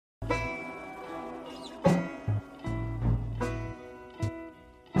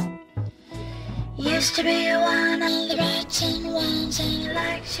Used to be one of the bitchin' ones and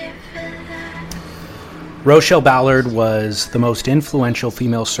likes you for that. Rochelle Ballard was the most influential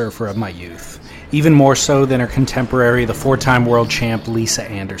female surfer of my youth, even more so than her contemporary, the four-time world champ Lisa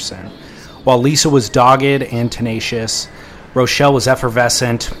Anderson. While Lisa was dogged and tenacious, Rochelle was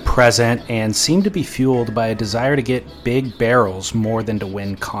effervescent, present, and seemed to be fueled by a desire to get big barrels more than to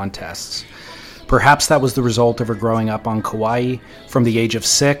win contests. Perhaps that was the result of her growing up on Kauai from the age of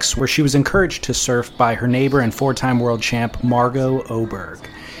 6, where she was encouraged to surf by her neighbor and four-time world champ Margot Oberg.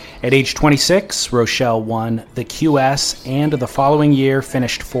 At age 26, Rochelle won the QS and the following year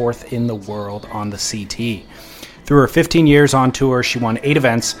finished 4th in the world on the CT. Through her 15 years on tour, she won 8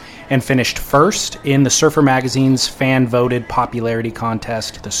 events and finished 1st in the Surfer Magazine's fan-voted popularity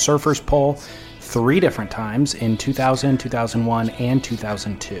contest, the Surfer's Poll, 3 different times in 2000, 2001, and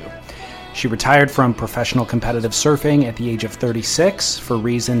 2002. She retired from professional competitive surfing at the age of 36 for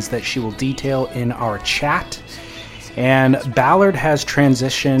reasons that she will detail in our chat. And Ballard has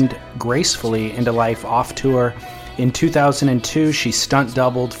transitioned gracefully into life off tour. In 2002, she stunt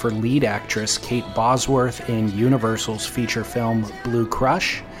doubled for lead actress Kate Bosworth in Universal's feature film Blue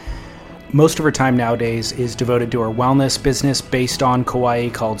Crush. Most of her time nowadays is devoted to her wellness business based on Kauai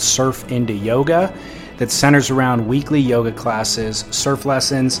called Surf Into Yoga that centers around weekly yoga classes, surf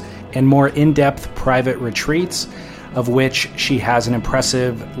lessons, and more in-depth private retreats, of which she has an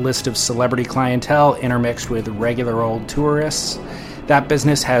impressive list of celebrity clientele intermixed with regular old tourists. That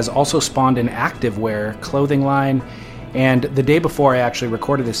business has also spawned an activewear clothing line, and the day before I actually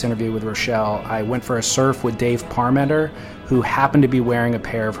recorded this interview with Rochelle, I went for a surf with Dave Parmenter, who happened to be wearing a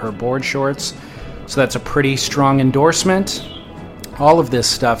pair of her board shorts. So that's a pretty strong endorsement. All of this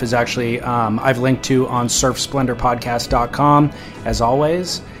stuff is actually I've linked to on surfsplendorpodcast.com, as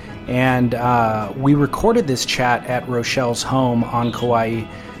always. And we recorded this chat at Rochelle's home on Kauai,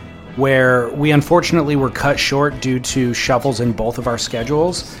 where we unfortunately were cut short due to shuffles in both of our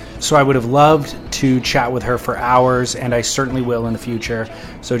schedules. So I would have loved to chat with her for hours, and I certainly will in the future.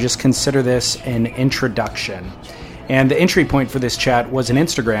 So just consider this an introduction. And the entry point for this chat was an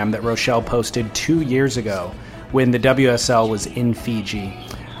Instagram that Rochelle posted 2 years ago when the WSL was in Fiji.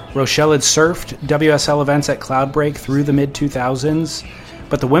 Rochelle had surfed WSL events at Cloudbreak through the mid-2000s,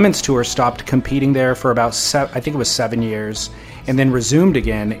 but the women's tour stopped competing there for about 7 years, and then resumed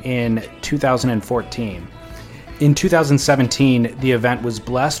again in 2014. In 2017, the event was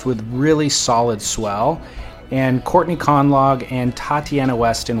blessed with really solid swell, and Courtney Conlog and Tatiana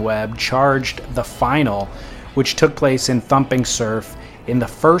Weston Webb charged the final, which took place in thumping surf in the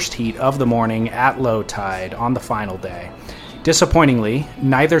first heat of the morning at low tide on the final day. Disappointingly,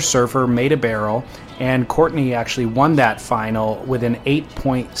 neither surfer made a barrel, and Courtney actually won that final with an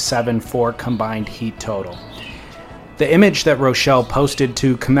 8.74 combined heat total. The image that Rochelle posted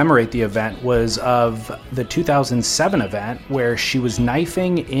to commemorate the event was of the 2007 event where she was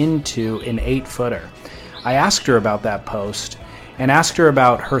knifing into an 8-footer. I asked her about that post and asked her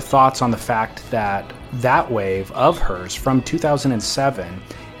about her thoughts on the fact that that wave of hers from 2007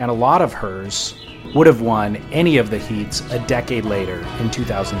 and a lot of hers would have won any of the heats a decade later in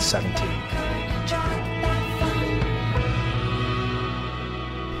 2017.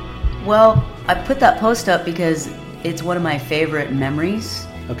 Well, I put that post up because it's one of my favorite memories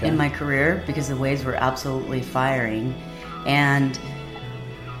in my career, because the waves were absolutely firing. And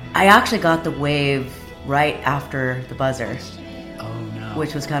I actually got the wave right after the buzzer. Oh, no.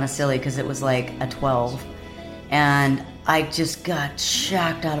 Which was kind of silly because it was like a 12. And I just got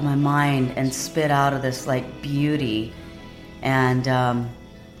shocked out of my mind and spit out of this like beauty. And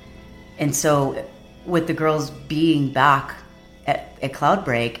so with the girls being back at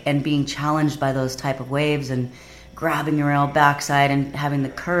Cloudbreak and being challenged by those type of waves and grabbing your rail backside and having the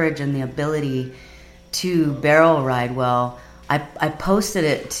courage and the ability to barrel ride well, I posted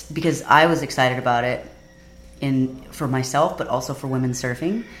it because I was excited about it for myself, but also for women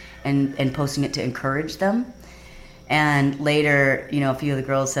surfing, and posting it to encourage them. And later, a few of the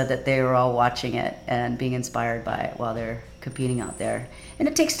girls said that they were all watching it and being inspired by it while they're competing out there. And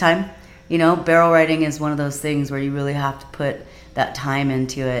it takes time. Barrel riding is one of those things where you really have to put that time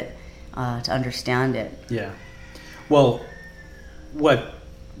into it to understand it. Yeah. Well, what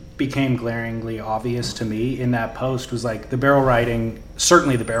became glaringly obvious to me in that post was like the barrel riding,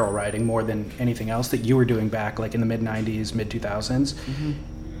 certainly the barrel riding more than anything else that you were doing back like in the mid-90s, mid-2000s,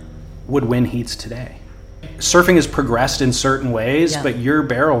 would win heats today. Surfing has progressed in certain ways, but your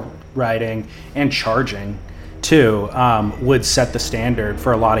barrel riding and charging too would set the standard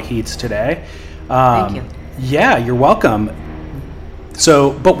for a lot of heats today. Thank you. Yeah, you're welcome.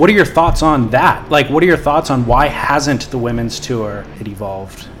 So, but what are your thoughts on that? Like, what are your thoughts on why hasn't the women's tour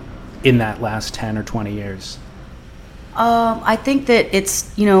evolved? in that last 10 or 20 years? I think that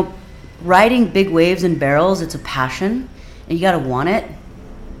it's, riding big waves and barrels, it's a passion, and you got to want it.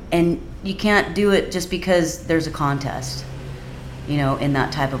 And you can't do it just because there's a contest, in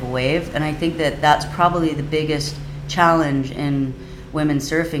that type of a wave. And I think that that's probably the biggest challenge in women's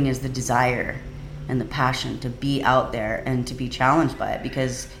surfing is the desire and the passion to be out there and to be challenged by it,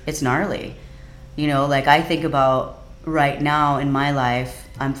 because it's gnarly. Like I think about right now in my life,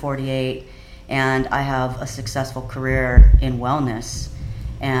 I'm 48 and I have a successful career in wellness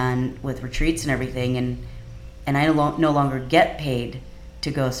and with retreats and everything, and I no longer get paid to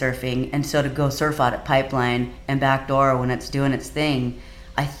go surfing, and so to go surf out at Pipeline and Backdoor when it's doing its thing,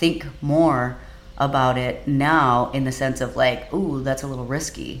 I think more about it now in the sense of like, ooh, that's a little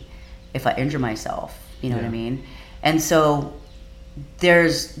risky if I injure myself, what I mean? And so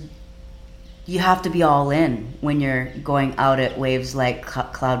you have to be all in when you're going out at waves like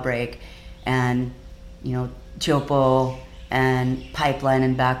Cloudbreak and, Chopo and Pipeline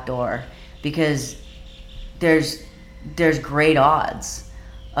and Backdoor, because there's great odds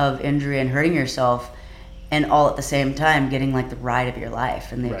of injury and hurting yourself, and all at the same time getting like the ride of your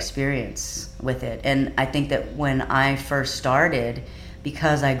life and the experience with it. And I think that when I first started,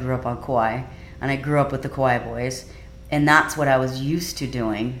 because I grew up on Kauai and I grew up with the Kauai boys, and that's what I was used to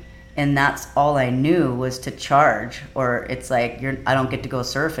doing, and that's all I knew was to charge, or it's like I don't get to go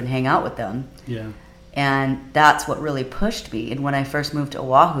surf and hang out with them. Yeah. And that's what really pushed me. And when I first moved to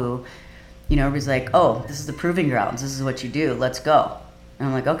Oahu, everybody's like, oh, this is the proving grounds, this is what you do, let's go. And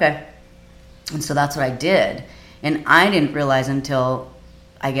I'm like, okay. And so that's what I did. And I didn't realize until,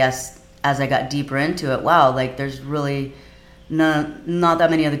 I guess, as I got deeper into it, wow, like there's really not that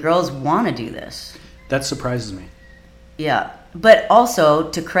many other girls want to do this. That surprises me. Yeah. But also,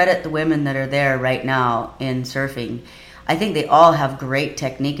 to credit the women that are there right now in surfing, I think they all have great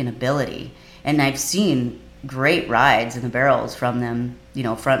technique and ability. And I've seen great rides in the barrels from them,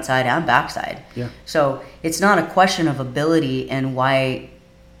 front side and back side. Yeah. So it's not a question of ability and why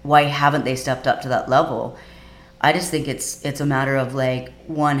haven't they stepped up to that level. I just think it's a matter of like,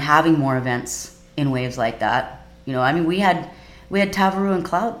 one, having more events in waves like that. We had Tavaru and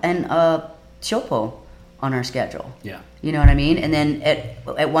Cloud and Chopo on our schedule. Yeah. You know what I mean? And then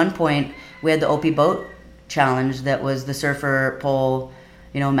at one point we had the Opie Boat Challenge that was the Surfer Pole,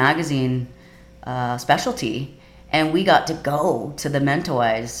 magazine specialty, and we got to go to the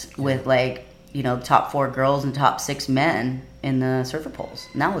Mentawais with like, top 4 girls and top 6 men in the surfer poles,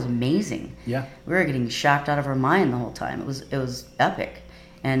 and that was amazing. Yeah, we were getting shocked out of our mind the whole time. It was epic,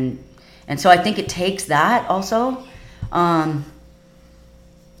 and so I think it takes that also.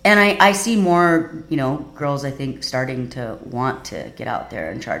 And I see more, girls, I think, starting to want to get out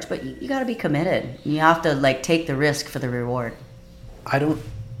there and charge. But you got to be committed. You have to, like, take the risk for the reward.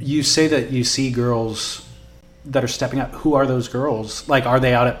 You say that you see girls that are stepping up. Who are those girls? Like, are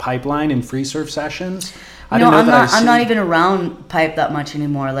they out at Pipeline in free surf sessions? I'm not even around Pipe that much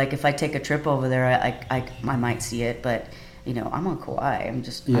anymore. Like, if I take a trip over there, I might see it. But, I'm on Kauai. I'm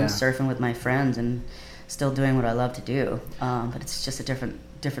surfing with my friends and still doing what I love to do. But it's just a different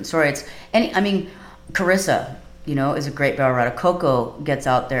story. Carissa, is a great barrel rider. Coco gets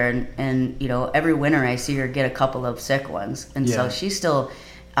out there and every winter I see her get a couple of sick ones. And so she's still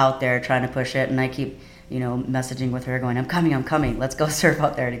out there trying to push it, and I keep, messaging with her going, I'm coming. Let's go surf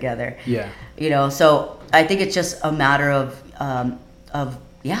out there together. Yeah. So I think it's just a matter of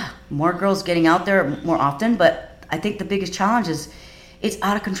more girls getting out there more often, but I think the biggest challenge is it's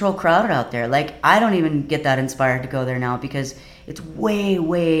out of control crowded out there. Like, I don't even get that inspired to go there now because it's way,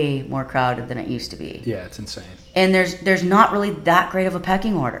 way more crowded than it used to be. Yeah, it's insane. And there's not really that great of a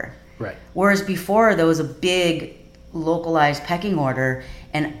pecking order. Right. Whereas before there was a big localized pecking order,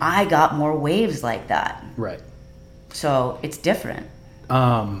 and I got more waves like that. Right. So it's different.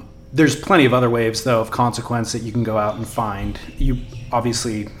 There's plenty of other waves, though, of consequence that you can go out and find. You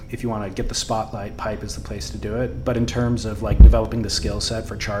obviously, if you want to get the spotlight, Pipe is the place to do it. But in terms of like developing the skill set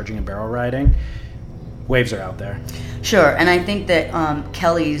for charging and barrel riding, waves are out there. Sure, and I think that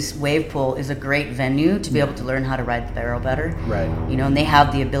Kelly's Wave Pool is a great venue to be able to learn how to ride the barrel better. Right. And they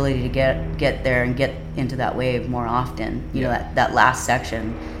have the ability to get there and get into that wave more often. That last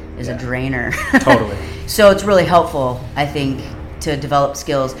section is a drainer. Totally. So it's really helpful, I think, to develop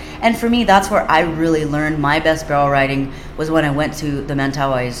skills. And for me, that's where I really learned my best barrel riding was when I went to the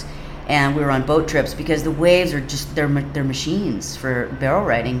Mentawais and we were on boat trips, because the waves are just, they're machines for barrel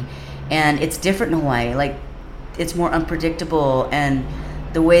riding. And it's different in Hawaii. Like, it's more unpredictable, and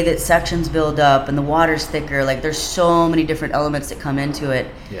the way that sections build up and the water's thicker, like there's so many different elements that come into it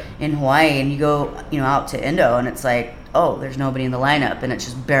in Hawaii. And you go, out to Indo and it's like, oh, there's nobody in the lineup, and it's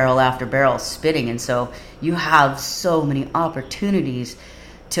just barrel after barrel spitting. And so you have so many opportunities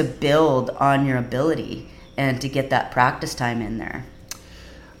to build on your ability and to get that practice time in there.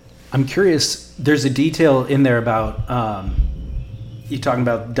 I'm curious, there's a detail in there about you talking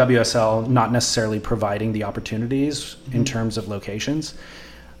about WSL not necessarily providing the opportunities in terms of locations.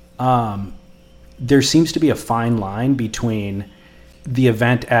 There seems to be a fine line between the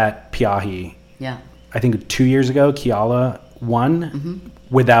event at Piahi. Yeah. I think 2 years ago, Kiala won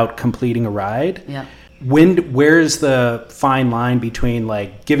without completing a ride. Yeah. Where's the fine line between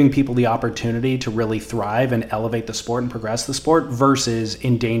like giving people the opportunity to really thrive and elevate the sport and progress the sport versus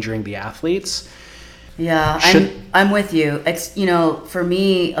endangering the athletes? Yeah, I'm with you. It's, you know, for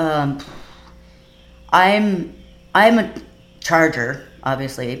me, I'm a charger,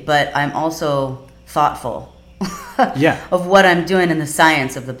 obviously, but I'm also thoughtful of what I'm doing in the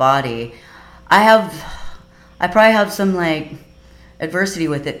science of the body. I probably have some like adversity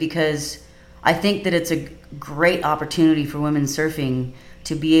with it because I think that it's a great opportunity for women surfing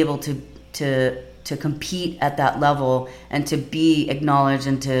to be able to compete at that level and to be acknowledged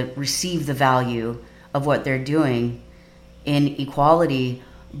and to receive the value of what they're doing in equality.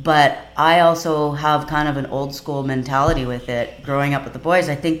 But I also have kind of an old school mentality with it growing up with the boys.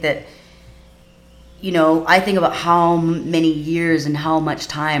 I think that, you know, I think about how many years and how much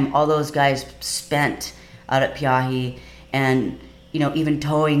time all those guys spent out at Piahi and, you know, even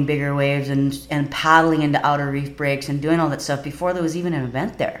towing bigger waves and paddling into outer reef breaks and doing all that stuff before there was even an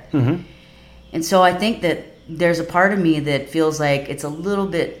event there. Mm-hmm. And so I think that there's a part of me that feels like it's a little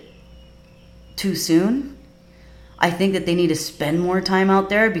bit too soon. I think that they need to spend more time out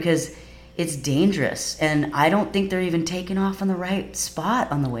there because it's dangerous. And I don't think they're even taking off on the right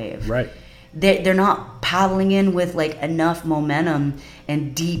spot on the wave. Right. They're not paddling in with like enough momentum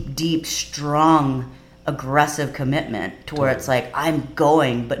and deep, strong, aggressive commitment to where it's like I'm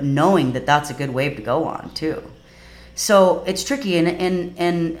going, but knowing that that's a good wave to go on too. So it's tricky,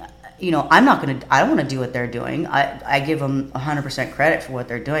 and you know, I don't want to do what they're doing. I give them 100% credit for what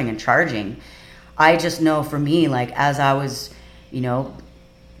they're doing and charging. I just know for me, like as I was, you know,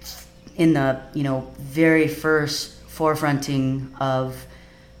 in the, you know, very first forefronting of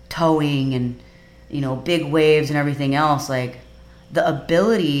towing and, you know, big waves and everything else, like the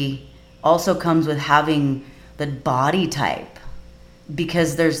ability also comes with having the body type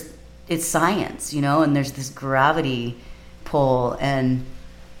because it's science, you know, and there's this gravity pull and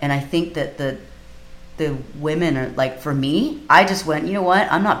I think that the women are like, for me, I just went, you know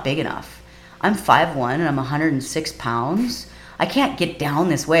what, I'm not big enough. I'm 5'1" and I'm 106 pounds. I can't get down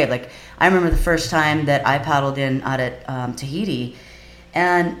this wave. Like I remember the first time that I paddled in out at Tahiti,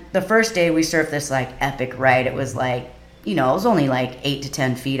 and the first day we surfed this like epic ride. It was like, you know, it was only like 8 to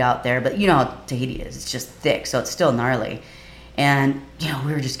 10 feet out there, but you know how Tahiti is. It's just thick, so it's still gnarly. And, you know,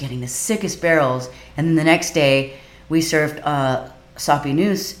 we were just getting the sickest barrels. And then the next day we surfed Sapi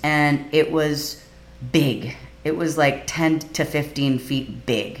Noose, and it was big. It was like 10 to 15 feet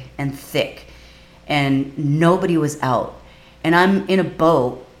big and thick. And nobody was out. And I'm in a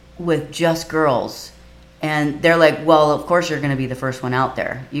boat with just girls. And they're like, well, of course you're going to be the first one out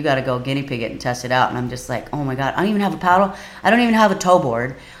there. You got to go guinea pig it and test it out. And I'm just like, oh my God, I don't even have a paddle. I don't even have a tow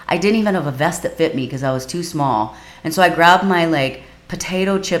board. I didn't even have a vest that fit me because I was too small. And so I grabbed my like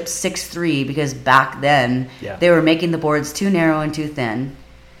potato chip 6'3" because back then they were making the boards too narrow and too thin.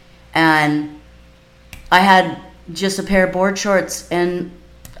 And I had just a pair of board shorts and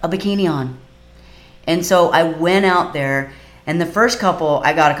a bikini on. And so I went out there. And the first couple,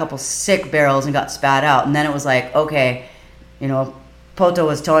 I got a couple sick barrels and got spat out. And then it was like, okay, you know, Poto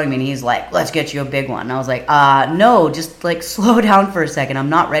was towing me and he's like, let's get you a big one. And I was like, no, just like slow down for a second.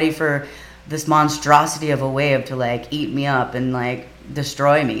 I'm not ready for this monstrosity of a wave to like eat me up and like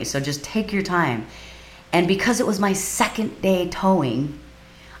destroy me. So just take your time. And because it was my second day towing,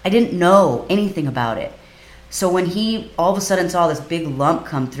 I didn't know anything about it. So when he all of a sudden saw this big lump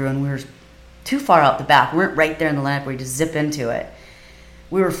come through and we were too far out the back. We weren't right there in the lineup where you just zip into it.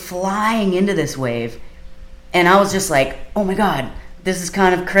 We were flying into this wave, and I was just like, oh my God, this is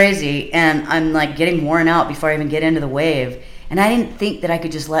kind of crazy. And I'm like getting worn out before I even get into the wave. And I didn't think that I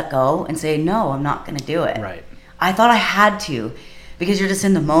could just let go and say, no, I'm not going to do it. Right. I thought I had to because you're just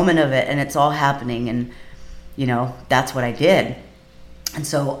in the moment of it and it's all happening. And, you know, that's what I did. And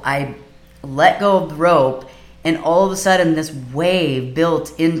so I let go of the rope. And all of a sudden, this wave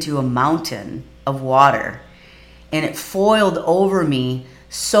built into a mountain of water. And it foiled over me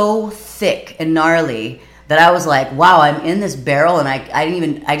so thick and gnarly that I was like, wow, I'm in this barrel. And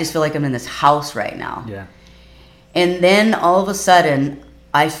I just feel like I'm in this house right now. Yeah. And then all of a sudden,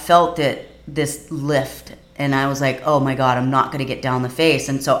 I felt this lift And I was like, oh my God, I'm not going to get down the face.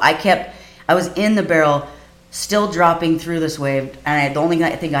 And so I was in the barrel, still dropping through this wave. And the only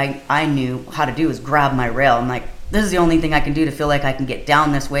thing I knew how to do was grab my rail. I'm like, this is the only thing I can do to feel like I can get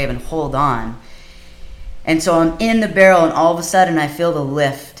down this wave and hold on. And so I'm in the barrel, and all of a sudden I feel the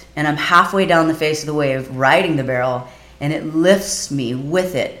lift. And I'm halfway down the face of the wave, riding the barrel, and it lifts me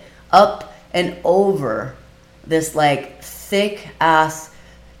with it up and over this like thick ass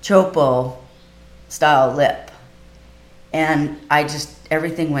chopo style lip. And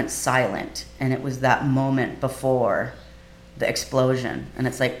everything went silent. And it was that moment before the explosion. And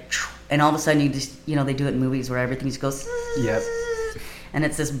it's like, and all of a sudden they do it in movies where everything just goes, yep. And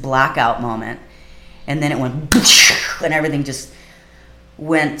it's this blackout moment. And then it went, and everything just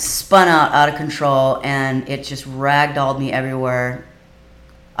spun out of control, and it just ragdolled me everywhere.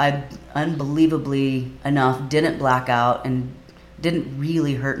 I, unbelievably enough, didn't black out and didn't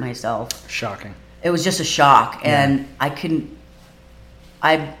really hurt myself. Shocking. It was just a shock, and I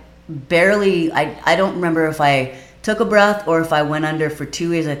don't remember if I took a breath or if I went under for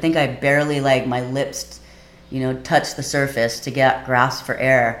 2 waves. I think I barely, like, my lips, touched the surface to grasp for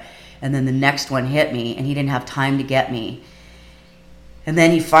air. And then the next one hit me, and he didn't have time to get me. And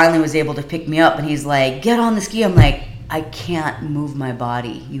then he finally was able to pick me up, and he's like, get on the ski. I'm like, I can't move my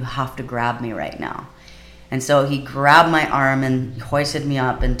body. You have to grab me right now. And so he grabbed my arm and hoisted me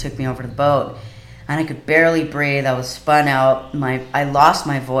up and took me over to the boat. And I could barely breathe. I was spun out. I lost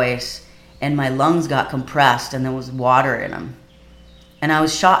my voice, and my lungs got compressed, and there was water in them. And I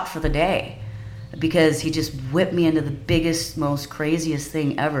was shot for the day, because he just whipped me into the biggest, most craziest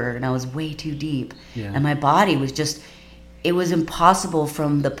thing ever, and I was way too deep. Yeah. And my body was it was impossible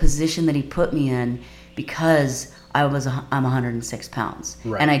from the position that he put me in, because I'm 106 pounds.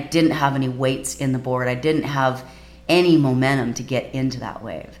 Right. And I didn't have any weights in the board. I didn't have any momentum to get into that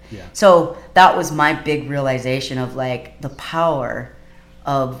wave. Yeah. So that was my big realization of, like, the power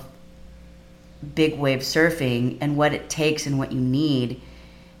of big wave surfing and what it takes and what you need.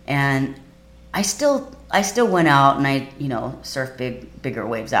 And I still went out and I, surfed bigger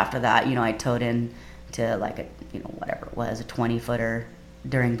waves after that. I towed in to, like, a, whatever it was, a 20-footer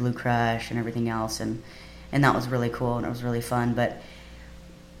during Blue Crush and everything else. And that was really cool, and it was really fun. But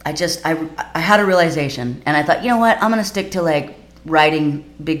I had a realization, and I thought, you know what, I'm going to stick to, like, riding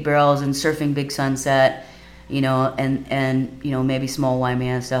big barrels and surfing big sunset, and maybe small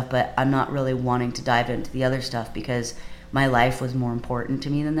Waimea and stuff, but I'm not really wanting to dive into the other stuff, because my life was more important to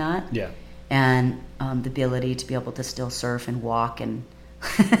me than that. Yeah. And the ability to be able to still surf and walk and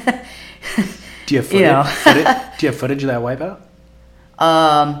Do you have footage? Do you have footage of that wipeout?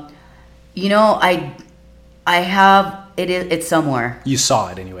 I have it. It's somewhere. You saw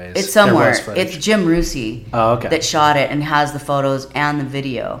it anyways. It's somewhere. There was footage. It's Jim Rusi that shot it and has the photos and the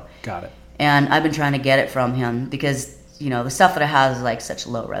video. Got it. And I've been trying to get it from him, because the stuff that it has is, like, such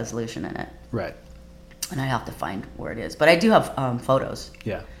low resolution in it. Right. And I have to find where it is. But I do have photos.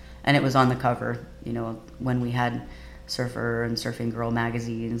 Yeah. And it was on the cover, when we had Surfer and Surfing Girl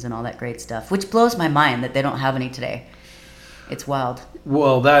magazines and all that great stuff, which blows my mind that they don't have any today. It's wild.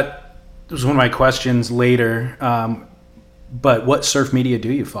 Well, that was one of my questions later. But what surf media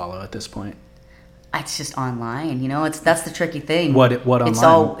do you follow at this point? It's just online, that's the tricky thing. What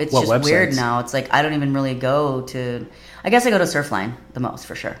online? It's what just websites? weird now. It's like, I don't even really go to, I guess I go to Surfline the most,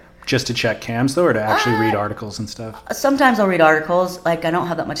 for sure. Just to check cams, though, or to actually read articles and stuff? Sometimes I'll read articles. Like, I don't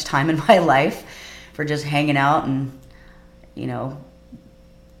have that much time in my life for just hanging out and,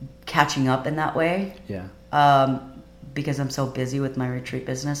 catching up in that way. Yeah. Because I'm so busy with my retreat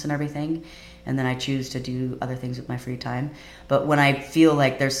business and everything. And then I choose to do other things with my free time. But when I feel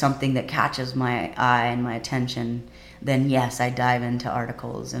like there's something that catches my eye and my attention, then yes, I dive into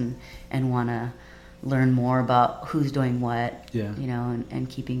articles and want to learn more about who's doing what, and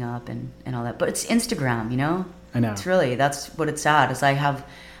keeping up and all that. But it's Instagram, I know. It's really, that's what it's at. Is I have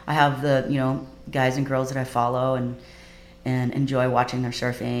the, guys and girls that I follow and enjoy watching their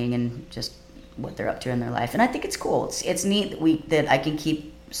surfing and just what they're up to in their life. And I think it's cool. It's neat that I can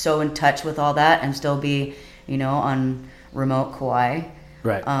keep so in touch with all that and still be, on remote Kauai.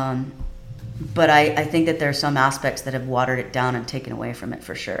 Right. But I think that there are some aspects that have watered it down and taken away from it,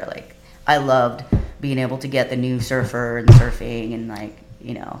 for sure. Like, I loved being able to get the new Surfer and surfing and, like,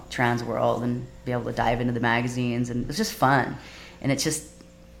 Trans World, and be able to dive into the magazines, and it's just fun. And it's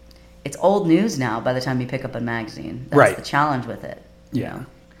old news now by the time you pick up a magazine. That's right. The challenge with it. Yeah.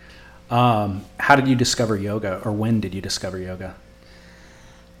 How did you discover yoga, or when did you discover yoga?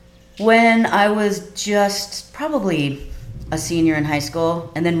 When I was just probably a senior in high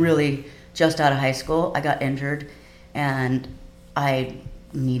school, and then really just out of high school, I got injured, and I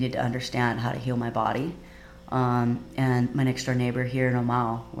needed to understand how to heal my body. And my next door neighbor here in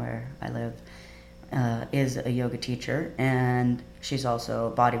Omao, where I live, is a yoga teacher, and she's also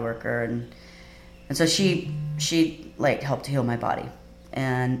a body worker, and so she like helped heal my body,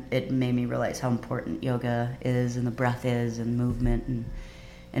 and it made me realize how important yoga is, and the breath is, and movement,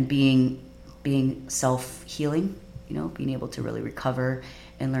 and being self-healing, being able to really recover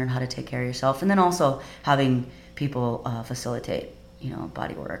and learn how to take care of yourself, and then also having people facilitate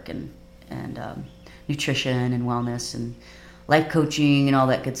body work and nutrition and wellness and life coaching and all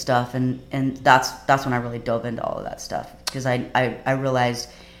that good stuff, and that's when I really dove into all of that stuff, because I realized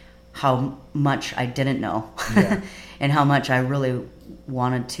how much I didn't know. Yeah. And how much I really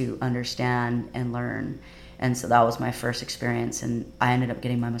wanted to understand and learn. And so that was my first experience, and I ended up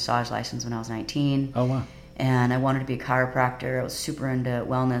getting my massage license when I was 19. Oh, wow. And I wanted to be a chiropractor. I was super into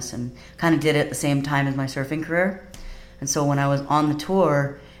wellness and kind of did it at the same time as my surfing career. And so when I was on the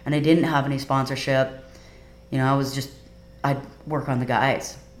tour and I didn't have any sponsorship, I'd work on the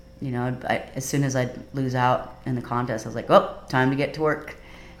guys. As soon as I'd lose out in the contest, I was like, oh, time to get to work.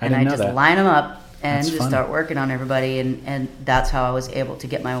 And I just line them up and just start working on everybody. And that's how I was able to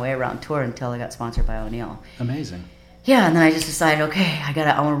get my way around tour until I got sponsored by O'Neill. Amazing. Yeah, and then I just decided, okay,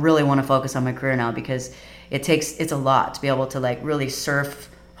 I really want to focus on my career now, because it's a lot to be able to like really surf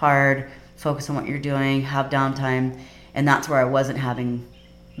hard, focus on what you're doing, have downtime. And that's where I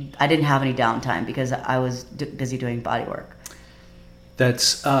didn't have any downtime because I was busy doing body work.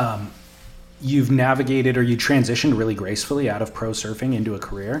 That's, you've navigated, or you transitioned really gracefully out of pro surfing into a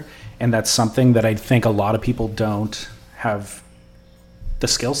career. And that's something that I think a lot of people don't have the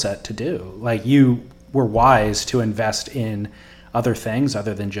skill set to do. Like, you were wise to invest in other things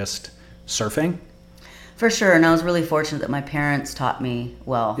other than just surfing. For sure, and I was really fortunate that my parents taught me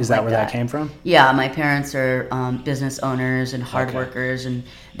well. Is that where that came from? Yeah, my parents are business owners and hard workers, and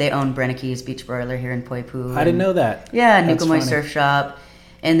they own Brennicke's Beach Broiler here in Poipu. I didn't know that. Yeah, Nukamoy Surf Shop.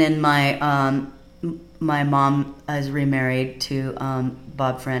 And then my mom is remarried to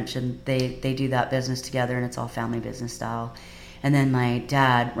Bob French, and they do that business together, and it's all family business style. And then my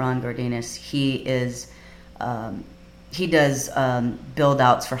dad, Ron Gordinas, he does build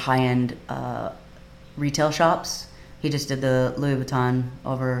outs for high-end retail shops. He just did the Louis Vuitton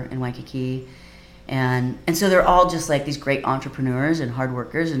over in Waikiki, and so they're all just like these great entrepreneurs and hard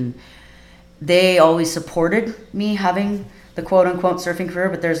workers, and they always supported me having the quote unquote surfing career.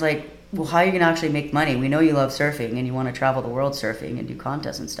 But there's like, well, how are you gonna actually make money? We know you love surfing and you want to travel the world surfing and do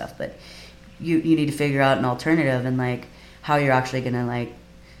contests and stuff, but you need to figure out an alternative and like how you're actually gonna like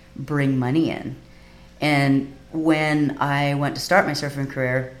bring money in. And when I went to start my surfing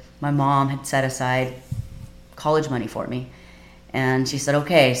career, my mom had set aside college money for me. And she said,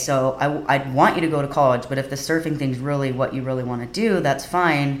 okay, so I want you to go to college, but if the surfing thing's really what you really want to do, that's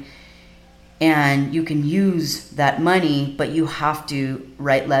fine. And you can use that money, but you have to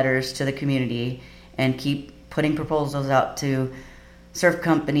write letters to the community and keep putting proposals out to surf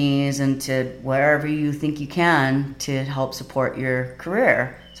companies and to wherever you think you can to help support your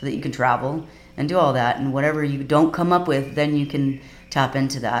career so that you can travel and do all that. And whatever you don't come up with, then you can tap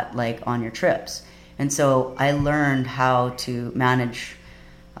into that like on your trips. And so I learned how to manage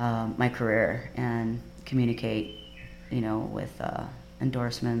my career and communicate, with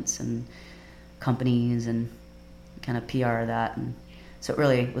endorsements and companies and kind of PR that. And so it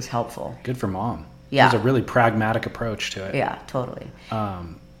really was helpful. Good for mom. Yeah. There's a really pragmatic approach to it. Yeah, totally.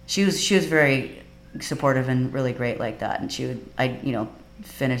 She was very supportive and really great like that. And I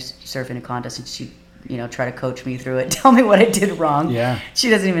finish surfing a contest and she'd try to coach me through it, tell me what I did wrong. Yeah. She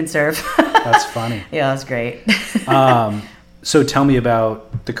doesn't even surf. That's funny. Yeah, it was great. So tell me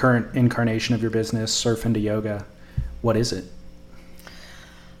about the current incarnation of your business, Surf into Yoga. What is it?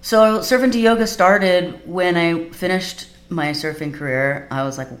 So Surf into Yoga started when I finished my surfing career. I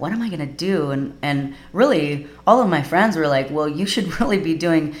was like, what am I going to do? And really, all of my friends were like, well, you should really be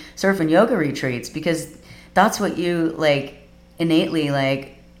doing surf and yoga retreats, because that's what you like innately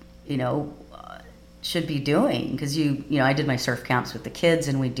should be doing. Because I did my surf camps with the kids,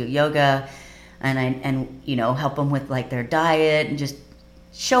 and we do yoga, and help them with like their diet and just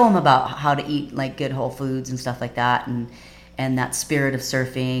show them about how to eat like good whole foods and stuff like that, and that spirit of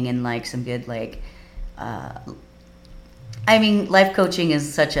surfing, and like some good life coaching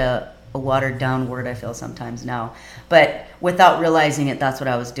is such a watered down word, I feel sometimes now, but without realizing it, that's what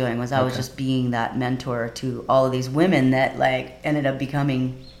I was doing. I was just being that mentor to all of these women that like ended up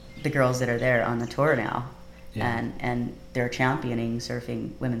becoming the girls that are there on the tour now. Yeah. And they're championing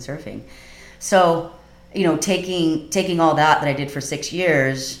women surfing. So, taking all that I did for 6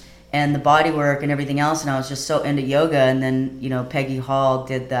 years and the body work and everything else, and I was just so into yoga. And then, you know, Peggy Hall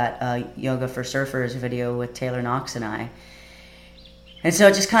did that Yoga for Surfers video with Taylor Knox and I. And so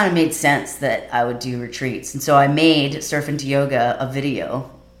it just kind of made sense that I would do retreats. And so I made Surf into Yoga a video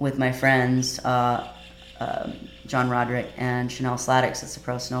with my friends, John Roderick and Chanel Sladix, that's a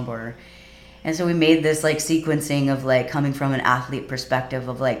pro snowboarder. And so we made this like sequencing of like coming from an athlete perspective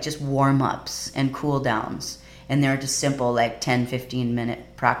of like just warm-ups and cool downs. And they're just simple like 10, 15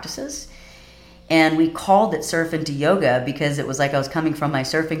 minute practices. And we called it Surf into Yoga because it was like I was coming from my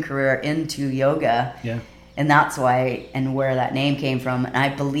surfing career into yoga. Yeah. And that's why and where that name came from. And I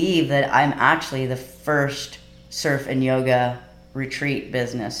believe that I'm actually the first surf and yoga retreat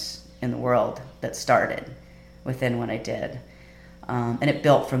business in the world that started within what I did. And it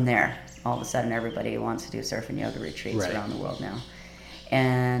built from there. All of a sudden, everybody wants to do surf and yoga retreats around the world now.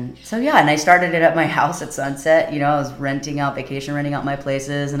 And so, yeah, and I started it at my house at Sunset. You know, I was renting out my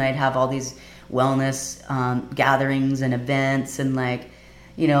places, and I'd have all these wellness gatherings and events and, like,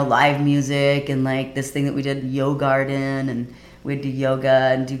 you know, live music and, like, this thing that we did, Yo Garden, and we'd do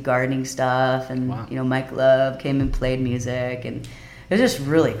yoga and do gardening stuff. And, you know, Mike Love came and played music, and it was just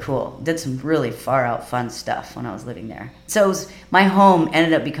really cool. Did some really far out fun stuff when I was living there. So my home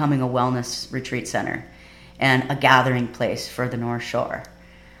ended up becoming a wellness retreat center and a gathering place for the North Shore.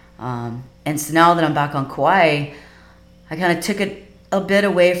 And so now that I'm back on Kauai, I kind of took it a bit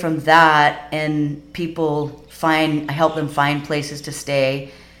away from that, and I help them find places to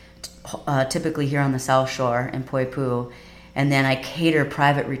stay, typically here on the South Shore in Poipu. And then I cater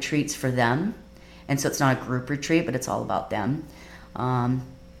private retreats for them. And so it's not a group retreat, but it's all about them.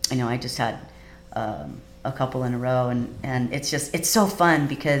 You know, I just had a couple in a row, and it's so fun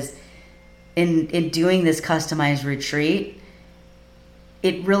because in doing this customized retreat,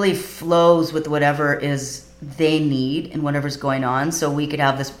 it really flows with whatever is they need and whatever's going on. So we could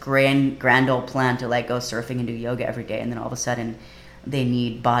have this grand old plan to like go surfing and do yoga every day, and then all of a sudden they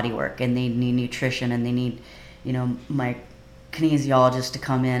need body work and they need nutrition and they need, you know, my kinesiologist to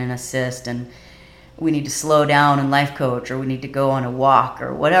come in and assist, and we need to slow down and life coach, or we need to go on a walk,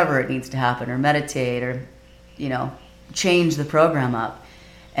 or whatever it needs to happen, or meditate, or, you know, change the program up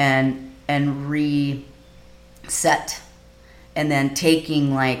and reset. And then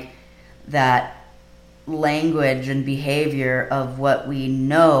taking like that language and behavior of what we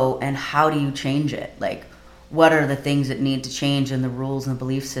know, and how do you change it? Like, what are the things that need to change in the rules and the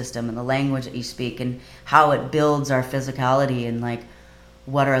belief system and the language that you speak, and how it builds our physicality, and like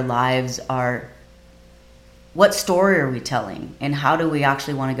what our lives are. What story are we telling, and how do we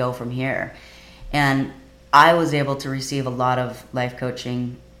actually want to go from here? And I was able to receive a lot of life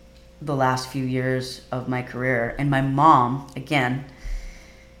coaching the last few years of my career. And my mom, again,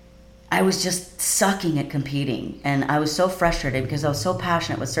 I was just sucking at competing. And I was so frustrated because I was so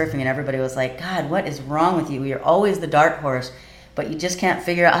passionate with surfing, and everybody was like, God, what is wrong with you? You're always the dark horse, but you just can't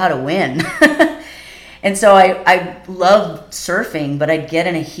figure out how to win. And so I loved surfing, but I'd get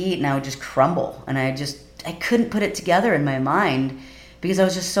in a heat and I would just crumble. And I couldn't put it together in my mind because I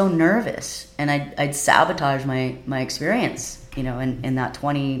was just so nervous, and I'd sabotage my experience, you know, in that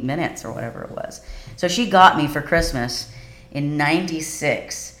 20 minutes or whatever it was. So she got me for Christmas in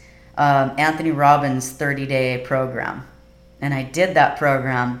 '96, Anthony Robbins' 30-day program. And I did that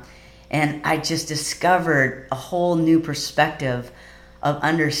program, and I just discovered a whole new perspective of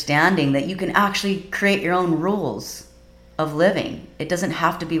understanding that you can actually create your own rules of living. It doesn't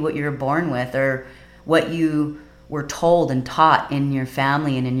have to be what you're born with, or what you were told and taught in your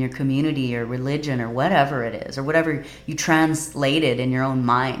family and in your community or religion or whatever it is, or whatever you translated in your own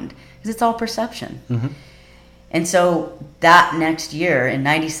mind, because it's all perception. Mm-hmm. And so that next year in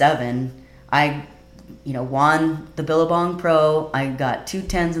 '97, I, you know, won the Billabong Pro. I got 2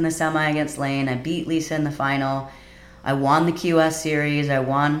 10s in the semi against Lane. I beat Lisa in the final. I won the QS series. I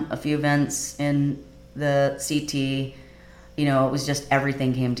won a few events in the CT. You know, it was just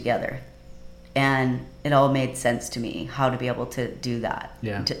everything came together. And it all made sense to me how to be able to do that.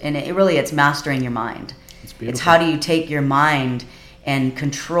 Yeah. And it's mastering your mind. It's beautiful. It's how do you take your mind and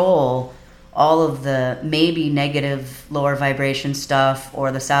control all of the maybe negative lower vibration stuff,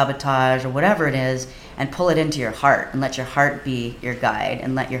 or the sabotage, or whatever it is, and pull it into your heart, and let your heart be your guide,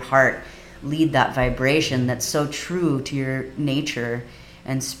 and let your heart lead that vibration that's so true to your nature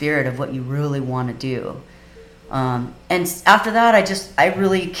and spirit of what you really want to do. And after that, I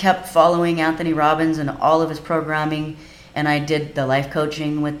really kept following Anthony Robbins and all of his programming, and I did the life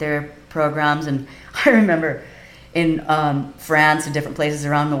coaching with their programs. And I remember in France and different places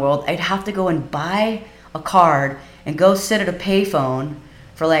around the world, I'd have to go and buy a card and go sit at a payphone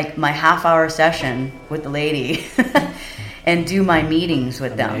for like my half-hour session with the lady. and do my meetings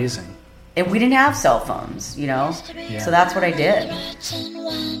with them. Amazing. And we didn't have cell phones, you know? Yeah. So that's what I did.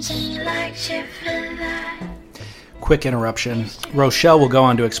 Quick interruption. Rochelle will go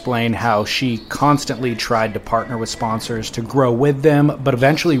on to explain how she constantly tried to partner with sponsors to grow with them, but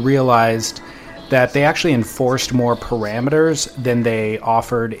eventually realized that they actually enforced more parameters than they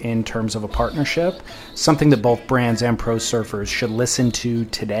offered in terms of a partnership, something that both brands and pro surfers should listen to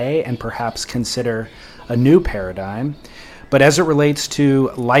today and perhaps consider a new paradigm. But as it relates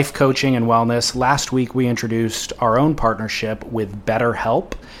to life coaching and wellness, last week we introduced our own partnership with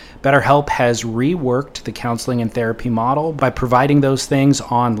BetterHelp. BetterHelp has reworked the counseling and therapy model by providing those things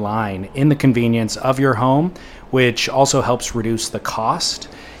online in the convenience of your home, which also helps reduce the cost.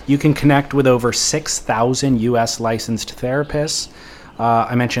 You can connect with over 6,000 U.S. licensed therapists.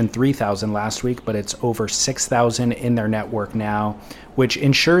 I mentioned 3,000 last week, but it's over 6,000 in their network now, which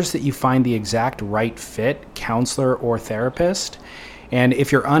ensures that you find the exact right fit counselor or therapist. And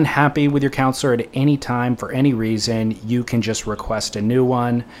if you're unhappy with your counselor at any time for any reason, you can just request a new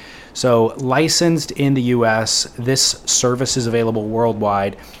one. So licensed in the U.S., this service is available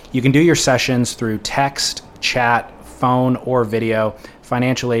worldwide. You can do your sessions through text, chat, phone, or video.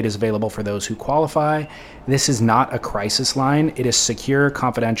 Financial aid is available for those who qualify. This is not a crisis line. It is secure,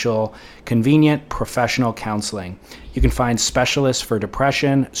 confidential, convenient, professional counseling. You can find specialists for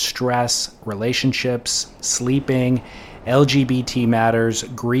depression, stress, relationships, sleeping, LGBT matters,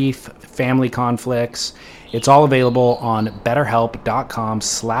 grief, family conflicts. It's all available on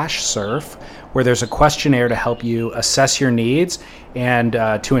betterhelp.com/surf, where there's a questionnaire to help you assess your needs and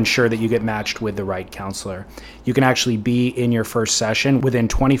to ensure that you get matched with the right counselor. You can actually be in your first session within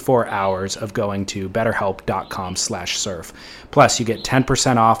 24 hours of going to betterhelp.com/surf. Plus, you get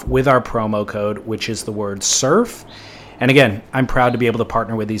 10% off with our promo code, which is the word surf. And again, I'm proud to be able to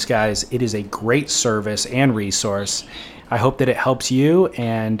partner with these guys. It is a great service and resource. I hope that it helps you,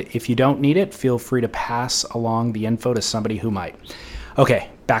 and if you don't need it, feel free to pass along the info to somebody who might. Okay,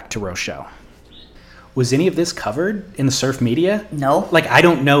 back to Rochelle. Was any of this covered in the surf media? No. Like, I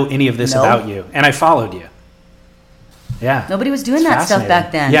don't know any of this about you, and I followed you. Yeah. Nobody was doing that stuff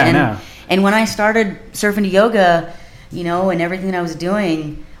back then. Yeah, I know. And when I started surfing to yoga, you know, and everything I was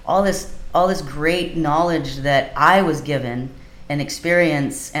doing, all this great knowledge that I was given and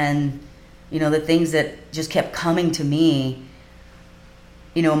experience, and you know, the things that just kept coming to me,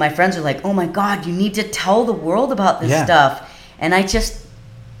 you know, my friends are like, oh my God, you need to tell the world about this stuff. And I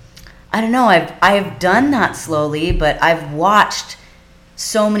don't know, I've done that slowly, but I've watched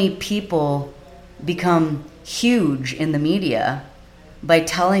so many people become huge in the media by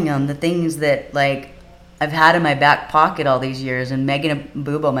telling them the things that, like, I've had in my back pocket all these years. And Megan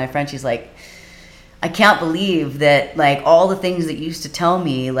Bubo, my friend, she's like, I can't believe that, like, all the things that you used to tell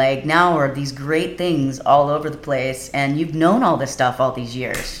me, like, now are these great things all over the place, and you've known all this stuff all these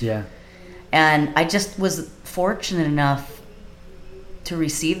years. Yeah. And I just was fortunate enough to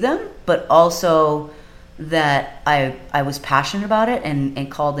receive them, but also that I was passionate about it and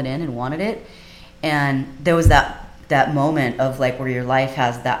called it in and wanted it. And there was that moment of, like, where your life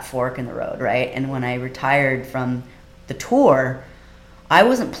has that fork in the road, right? And when I retired from the tour, I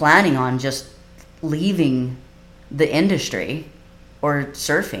wasn't planning on just leaving the industry or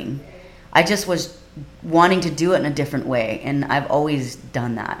surfing. I just was wanting to do it in a different way, and I've always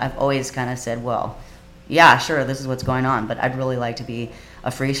done that. I've always kind of said, well, yeah, sure, this is what's going on, but I'd really like to be a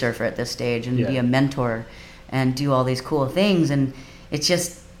free surfer at this stage and be a mentor and do all these cool things. And it's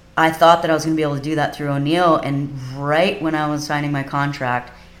just, I thought that I was going to be able to do that through O'Neill, and right when I was signing my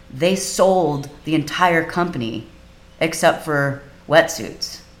contract, they sold the entire company except for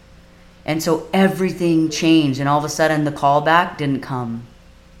wetsuits. And so everything changed, and all of a sudden the callback didn't come.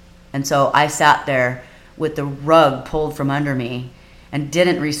 And so I sat there with the rug pulled from under me and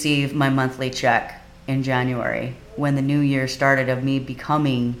didn't receive my monthly check in January when the new year started, of me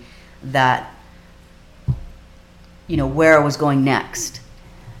becoming that, you know, where I was going next.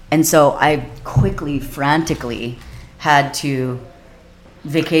 And so I quickly, frantically had to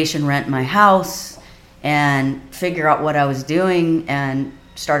vacation rent my house and figure out what I was doing, and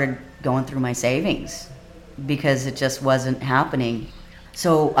started going through my savings because it just wasn't happening.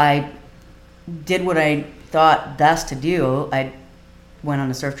 So I did what I thought best to do. I went on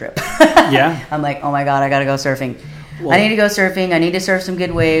a surf trip. Yeah. I'm like, oh my God, I gotta go surfing. Well, I need to go surfing. I need to surf some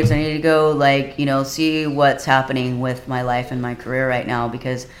good waves. I need to go, like, you know, see what's happening with my life and my career right now,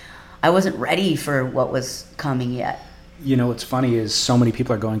 because I wasn't ready for what was coming yet. You know, what's funny is so many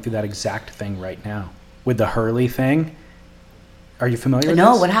people are going through that exact thing right now with the Hurley thing. Are you familiar with this?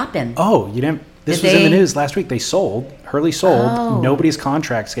 No, what happened? Oh, you didn't? This was in the news last week. They sold. Hurley sold. Oh. Nobody's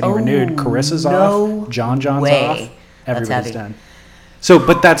contract's getting renewed. Carissa's no off. John's way. off. everybody's done. So,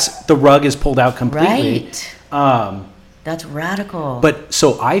 but the rug is pulled out completely. Right. That's radical. But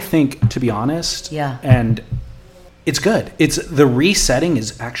so I think, to be honest, and it's good. The resetting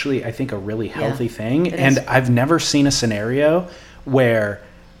is actually, I think, a really healthy thing. And I've never seen a scenario where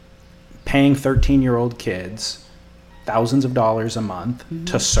paying 13-year-old kids thousands of dollars a month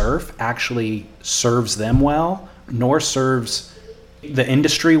to surf actually serves them well, nor serves the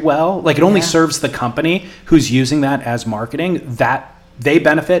industry well. Like, it only serves the company who's using that as marketing. That they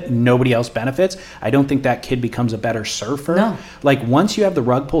benefit, nobody else benefits. I don't think that kid becomes a better surfer. No. Like, once you have the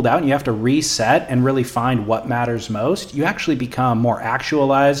rug pulled out and you have to reset and really find what matters most, you actually become more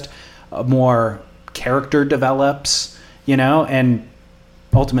actualized, more character develops, and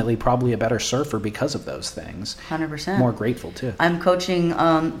ultimately probably a better surfer because of those things. 100%. More grateful too. I'm coaching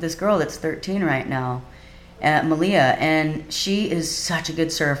this girl that's 13 right now, Malia, and she is such a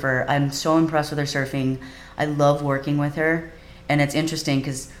good surfer. I'm so impressed with her surfing. I love working with her. And it's interesting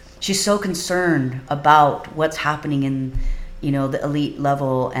because she's so concerned about what's happening in, the elite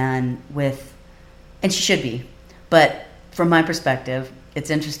level and she should be. But from my perspective, it's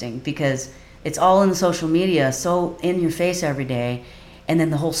interesting because it's all in the social media, so in your face every day. And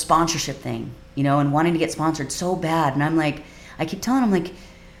then the whole sponsorship thing, and wanting to get sponsored so bad. And I'm like, I keep telling them, like,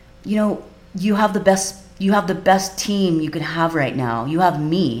 you have the best team you could have right now. You have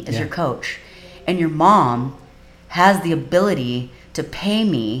me as your coach, and your mom has the ability to pay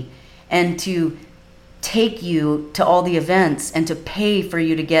me and to take you to all the events and to pay for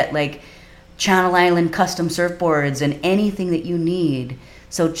you to get like Channel Island custom surfboards and anything that you need.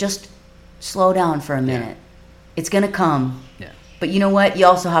 So just slow down for a minute. It's going to come. Yeah. But you know what? You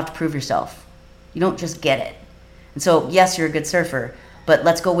also have to prove yourself. You don't just get it. And so, yes, you're a good surfer, but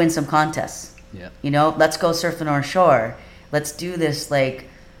let's go win some contests. Yeah. Let's go surf the North Shore. Let's do this like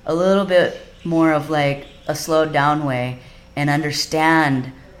a little bit more of like a slowed down way and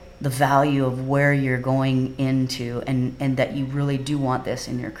understand the value of where you're going into and that you really do want this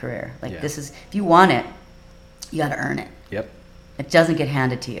in your career. Like this is, if you want it, you got to earn it. Yep. It doesn't get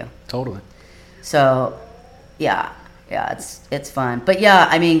handed to you. Totally. So, yeah, it's fun. But yeah,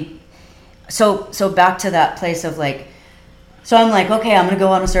 I mean, so back to that place of like, so I'm like, okay, I'm going to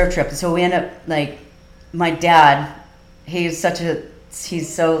go on a surf trip. And so we end up like, my dad, he's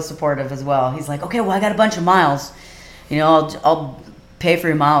so supportive as well. He's like, okay, well, I got a bunch of miles, I'll pay for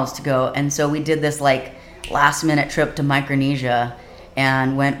your miles to go. And so we did this like last minute trip to Micronesia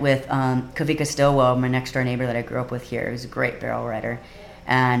and went with Kavika Stillwell, my next door neighbor that I grew up with here. He was a great barrel rider.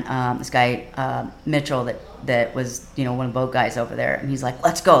 And this guy, Mitchell, that was, one of the boat guys over there. And he's like,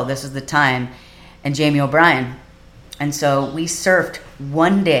 let's go. This is the time. And Jamie O'Brien. And so we surfed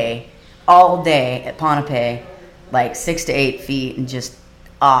one day, all day at Ponape, like 6 to 8 feet and just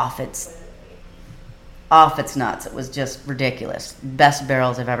off its nuts. It was just ridiculous. Best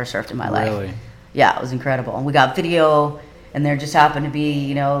barrels I've ever surfed in my life. Really? Yeah, it was incredible. And we got video, and there just happened to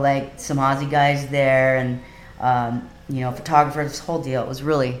be, like some Aussie guys there and, photographers, this whole deal. It was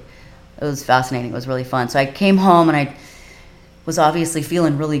fascinating. It was really fun. So I came home and I was obviously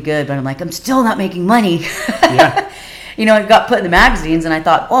feeling really good, but I'm like, I'm still not making money. Yeah. It got put in the magazines, and I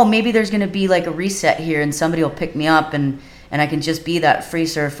thought, oh, maybe there's going to be like a reset here, and somebody will pick me up, and I can just be that free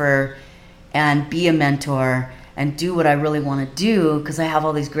surfer and be a mentor and do what I really want to do because I have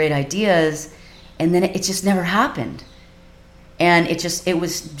all these great ideas. And then it just never happened. And it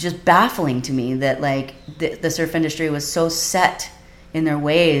was just baffling to me that like the surf industry was so set in their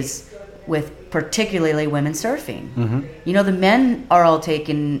ways with particularly women surfing. Mm-hmm. The men we're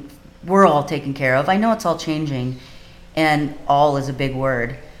all taken care of. I know it's all changing, and all is a big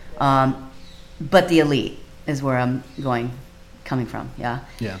word. But the elite is where I'm coming from. Yeah.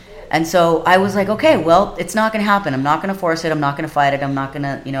 Yeah. And so I was like, okay, well, it's not going to happen. I'm not going to force it. I'm not going to fight it. I'm not going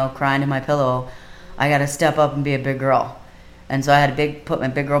to, cry into my pillow. I got to step up and be a big girl. And so I had to put my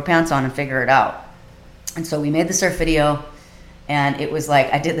big girl pants on and figure it out. And so we made the surf video, and it was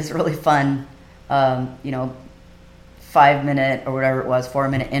like I did this really fun, 5-minute or whatever it was,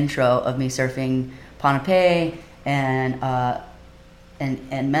 4-minute intro of me surfing Ponape and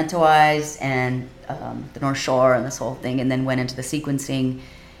Mentawais and the North Shore and this whole thing, and then went into the sequencing.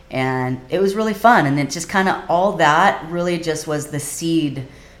 And it was really fun. And it just kind of, all that really just was the seed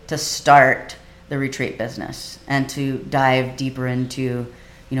to start the retreat business and to dive deeper into,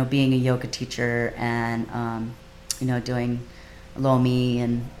 being a yoga teacher and, doing Lomi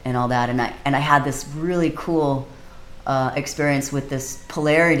and all that. And I had this really cool experience with this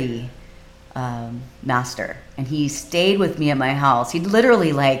polarity master. And he stayed with me at my house. He'd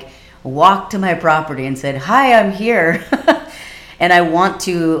literally like walked to my property and said, hi, I'm here. And I want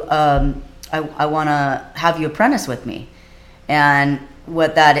to I want to have you apprentice with me. And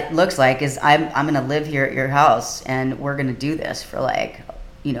what that looks like is I'm going to live here at your house, and we're going to do this for like,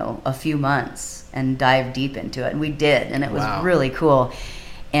 a few months and dive deep into it. And we did, and it was really cool.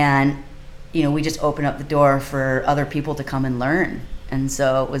 And, we just opened up the door for other people to come and learn. And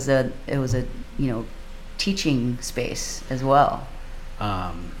so it was a teaching space as well.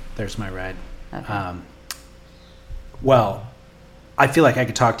 There's my ride. Okay. Well, I feel like I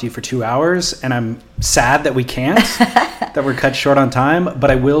could talk to you for 2 hours, and I'm sad that we can't, that we're cut short on time.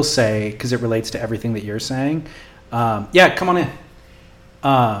 But I will say, because it relates to everything that you're saying, come on in.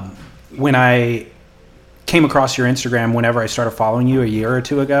 When I came across your Instagram, whenever I started following you a year or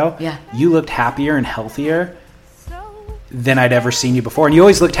two ago, you looked happier and healthier than I'd ever seen you before. And you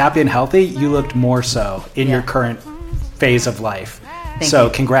always looked happy and healthy. You looked more so in your current phase of life. Thank you.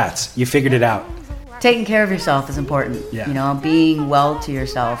 Congrats. You figured it out. Taking care of yourself is important. Yeah. Being well to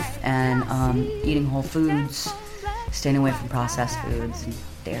yourself and eating whole foods, staying away from processed foods and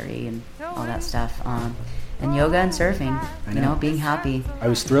dairy and all that stuff. And yoga and surfing, being happy. I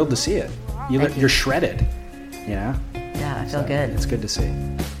was thrilled to see it. You're shredded. Yeah, I feel good. It's good to see.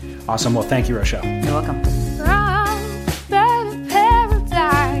 Awesome. Well, thank you, Rochelle. You're welcome.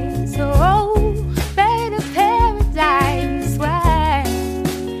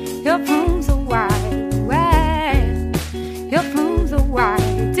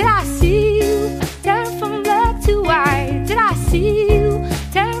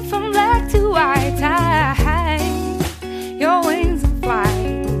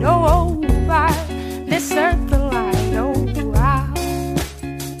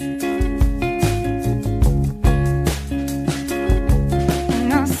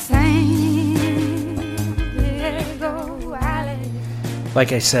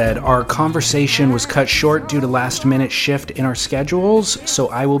 Like I said, our conversation was cut short due to last-minute shift in our schedules, so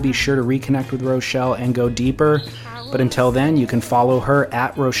I will be sure to reconnect with Rochelle and go deeper. But until then, you can follow her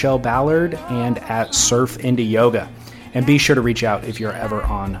at Rochelle Ballard and at Surf Into Yoga. And be sure to reach out if you're ever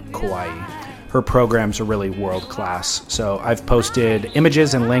on Kauai. Her programs are really world-class. So I've posted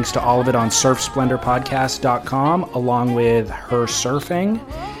images and links to all of it on surfsplendorpodcast.com, along with her surfing.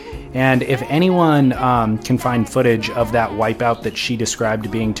 And if anyone can find footage of that wipeout that she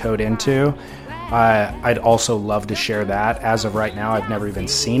described being towed into, I'd also love to share that. As of right now, I've never even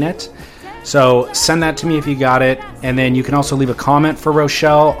seen it. So send that to me if you got it. And then you can also leave a comment for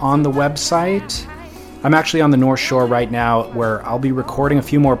Rochelle on the website. I'm actually on the North Shore right now, where I'll be recording a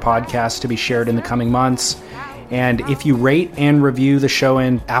few more podcasts to be shared in the coming months. And if you rate and review the show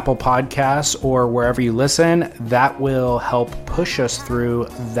in Apple Podcasts or wherever you listen, that will help push us through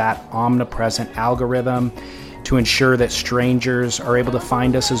that omnipresent algorithm to ensure that strangers are able to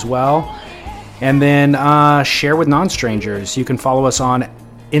find us as well. And then share with non-strangers. You can follow us on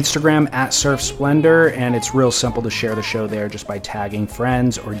Instagram at Surf Splendor, and it's real simple to share the show there just by tagging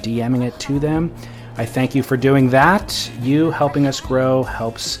friends or DMing it to them. I thank you for doing that. You helping us grow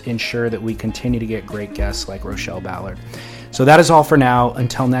helps ensure that we continue to get great guests like Rochelle Ballard. So that is all for now.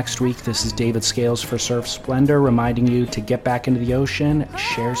 Until next week, this is David Scales for Surf Splendor, reminding you to get back into the ocean,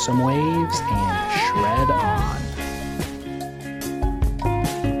 share some waves, and shred on.